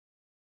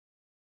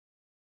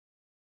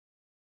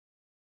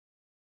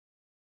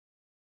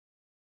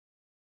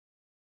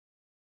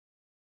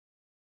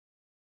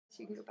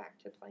you can go back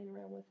to playing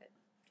around with it.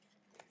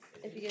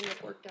 If you get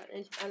enough work done.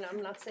 And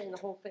I'm not saying the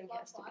whole thing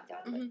has to be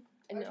done,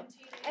 but I know.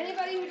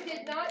 Anybody who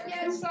did not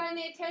yet sign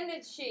the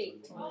attendance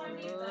sheet?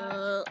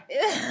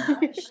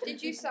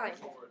 Did you sign?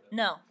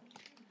 No.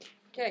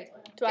 Okay.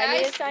 Do I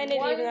need to sign it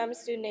even though I'm a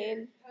student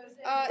aid?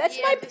 That's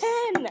my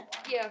pen!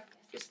 Yeah,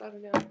 just let her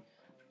know.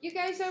 You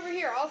guys over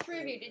here, all three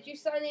of you, did you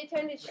sign the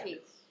attendance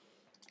sheet?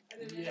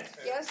 Yes?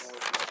 Yes?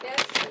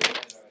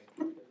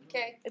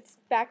 Okay. It's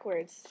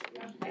backwards,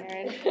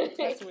 Aaron.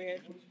 That's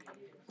weird.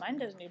 Mine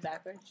doesn't do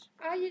backwards.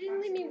 Oh, you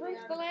didn't leave me room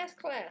for the last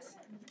class.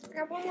 I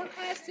got one more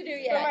class to do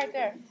yet. Come right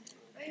there.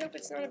 I hope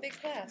it's not a big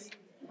class.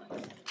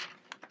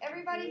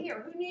 Everybody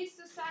here, who needs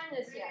to sign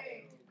this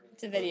yet?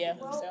 It's a video,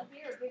 Well, so.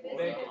 here, give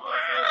it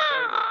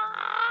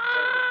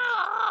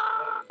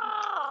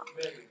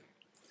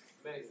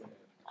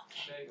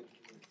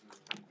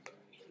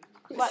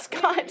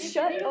Scott,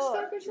 shut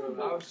up.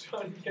 I was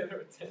trying to get her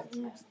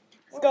attention.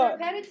 Well,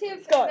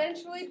 repetitive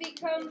eventually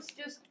becomes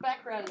just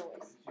background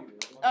noise.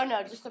 Oh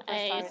no, just the first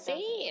I time.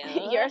 see.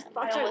 You're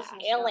such an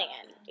alien.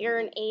 You're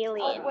an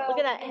alien. well, Look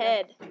at that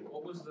head.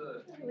 What was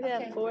the... Look at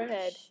that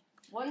forehead.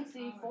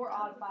 1C, 4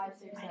 odd, 5,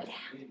 6,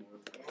 7.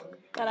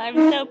 But I'm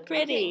so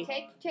pretty.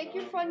 Okay, take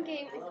your fun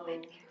game with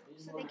it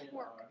so they can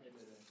work.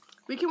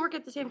 We can work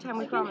at the same time,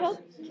 we promise.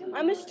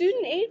 I'm a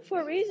student aid for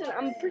a reason.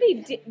 I'm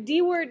pretty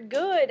D-word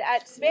good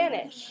at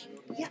Spanish.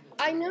 Yeah,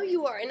 I know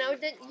you are, and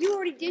you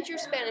already did your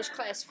Spanish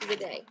class for the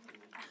day.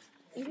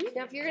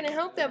 Now, if you're going to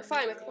help them,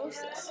 fine, but close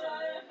this.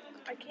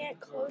 I can't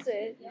close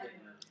it.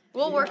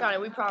 We'll work on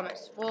it, we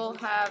promise. We'll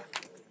have...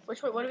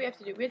 Which one? What do we have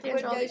to do? We have to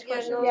answer all these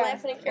questions? No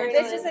laughing and carrying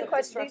This on isn't is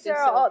questions.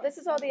 constructive, This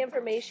is all the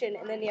information,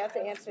 and then you have to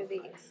answer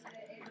these. These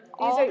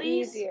All are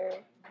these? easier.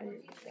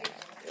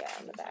 Yeah,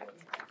 on the back.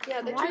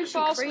 Yeah, the Why true is she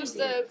false was crazy?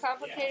 the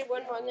complicated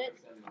one, wasn't it?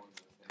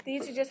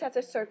 These you just have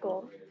to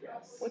circle.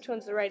 Which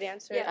one's the right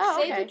answer? Yeah, Oh,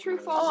 save okay. the true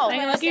false. Oh, for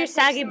look last. at your That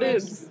saggy takes the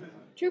most- boobs.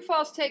 True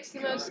false takes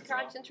the most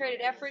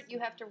concentrated effort. You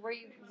have to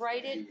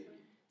rewrite it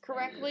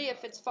correctly.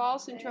 If it's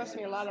false, and trust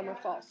me, a lot of them are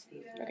false.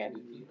 Okay.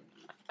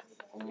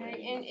 Alright,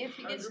 and if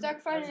you get stuck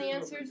finding the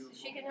answers,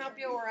 she can help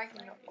you or I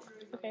can help you.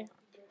 Okay.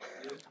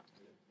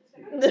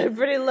 They're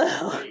pretty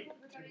low.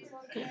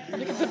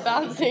 Look at the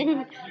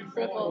bouncing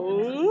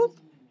ripple.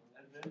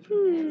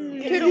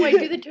 Turtle, wait,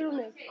 do the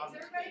turtleneck.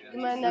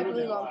 My neck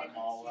really long.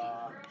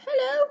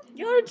 Hello,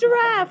 you're a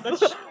giraffe.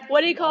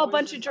 What do you call a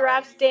bunch of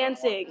giraffes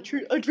dancing?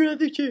 A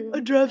traffic jam.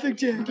 A traffic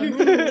jam.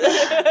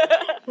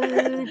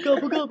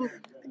 Gobble, gobble.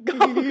 Look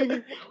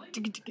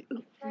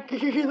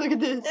at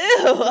this.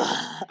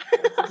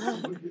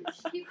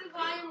 Keep the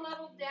volume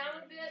level down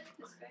a bit,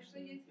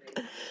 especially you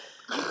three.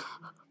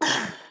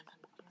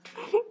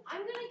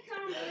 I'm gonna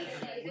count, let's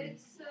see,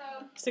 it's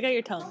Stick out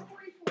your tongue.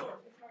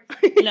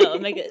 4:44. No,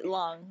 make it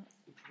long.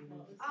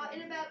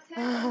 In about 10,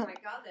 oh my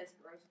god, that's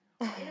gross.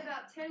 In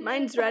about 10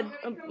 Mine's minutes, red.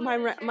 I'm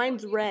gonna count the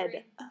Mine's table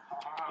red.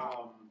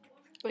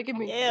 Look at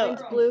me. Ew.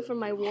 Mine's blue from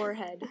my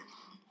warhead.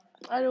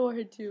 I know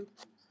her too.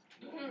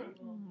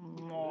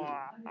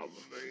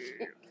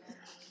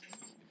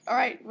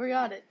 Alright, we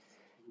got it.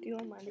 Do you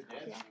want mine to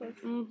copy off of?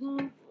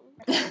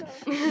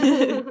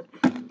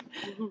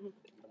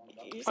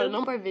 Oh,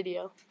 no more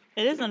video.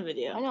 It is on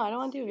video. I know, I don't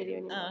want to do a video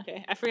anymore. Oh,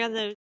 okay. I forgot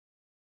that.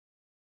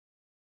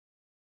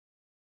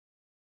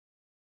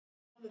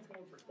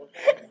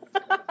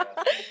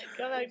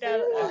 Go back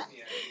down.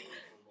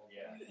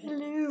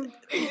 Hello. Do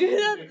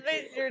that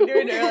face you were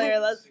doing earlier,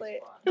 Leslie.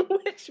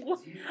 Which one?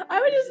 I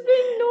was just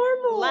being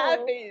normal.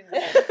 Laughing.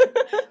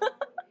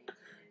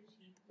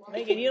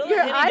 Megan, you don't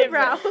Your look any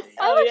eyebrows. different.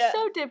 I Oh, look yeah.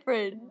 so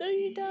different. No,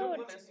 you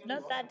don't.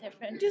 Not that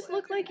different. You just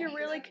look like you're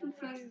really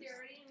confused.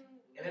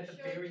 And at the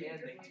very end,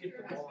 they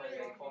tipped the ball and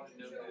they called it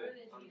no good.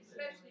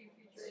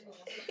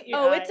 Your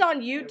Oh, eye. it's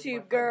on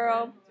YouTube,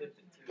 girl. Tipped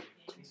it too.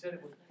 He said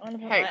it was I want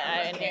to put Hey. my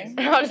eye in here.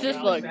 How does this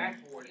look?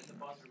 backboard and the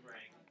buzzer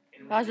rang.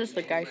 How does this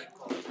look, guys?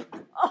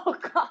 Oh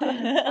God.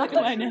 Look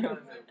at my nose.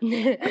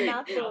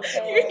 Not so Your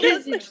bad.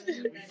 nose looks-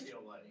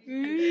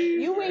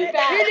 You wink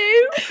back.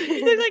 You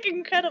look like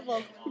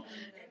Incredibles.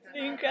 The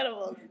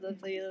Incredibles.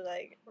 That's what you look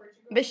like.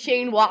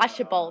 Machine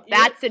washable.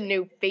 That's a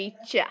new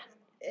feature.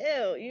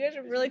 Ew, you guys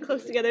are really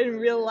close together in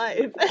real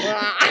life.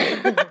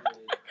 I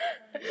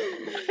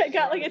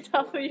got like a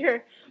top of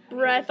your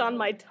breath on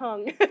my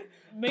tongue.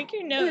 Make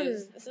your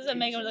nose. This is what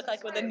Megan would look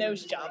like with a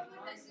nose job.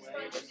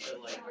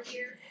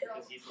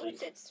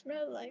 What's it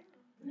smell like?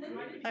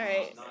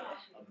 Alright.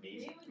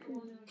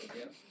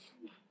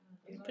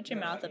 Put your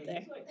mouth up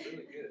there.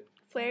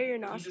 Flare your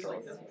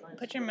nostrils.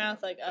 Put your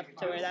mouth like up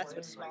to where that's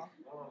what's small.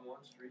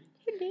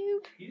 Hello.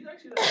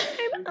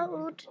 I'm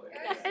old.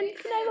 And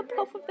can I have a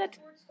puff of that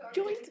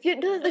joint? Yeah,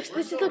 no, this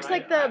looks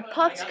like the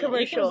Puffs You can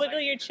commercial. wiggle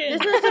your chin.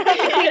 This looks like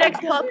the Phoenix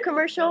Puff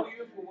commercial.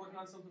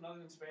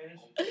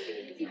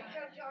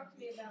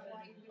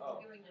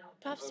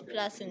 Puffs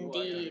plus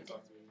indeed.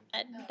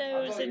 At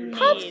those in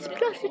Puffs need.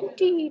 plus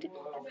indeed.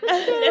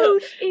 No.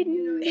 Those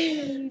in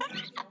need.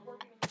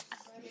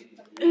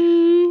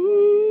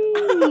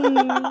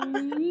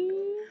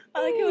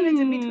 I like it when it's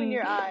in between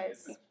your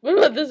eyes. What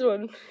about this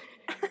one?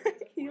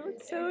 You You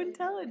look so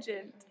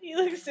intelligent. You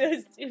look so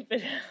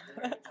stupid.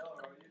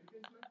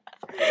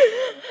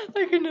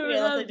 I can never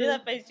Yeah, laugh. also do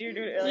that face you were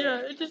doing earlier.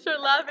 Yeah, I just start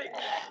laughing.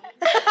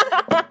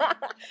 I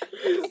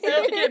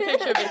have to get a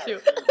picture of it too.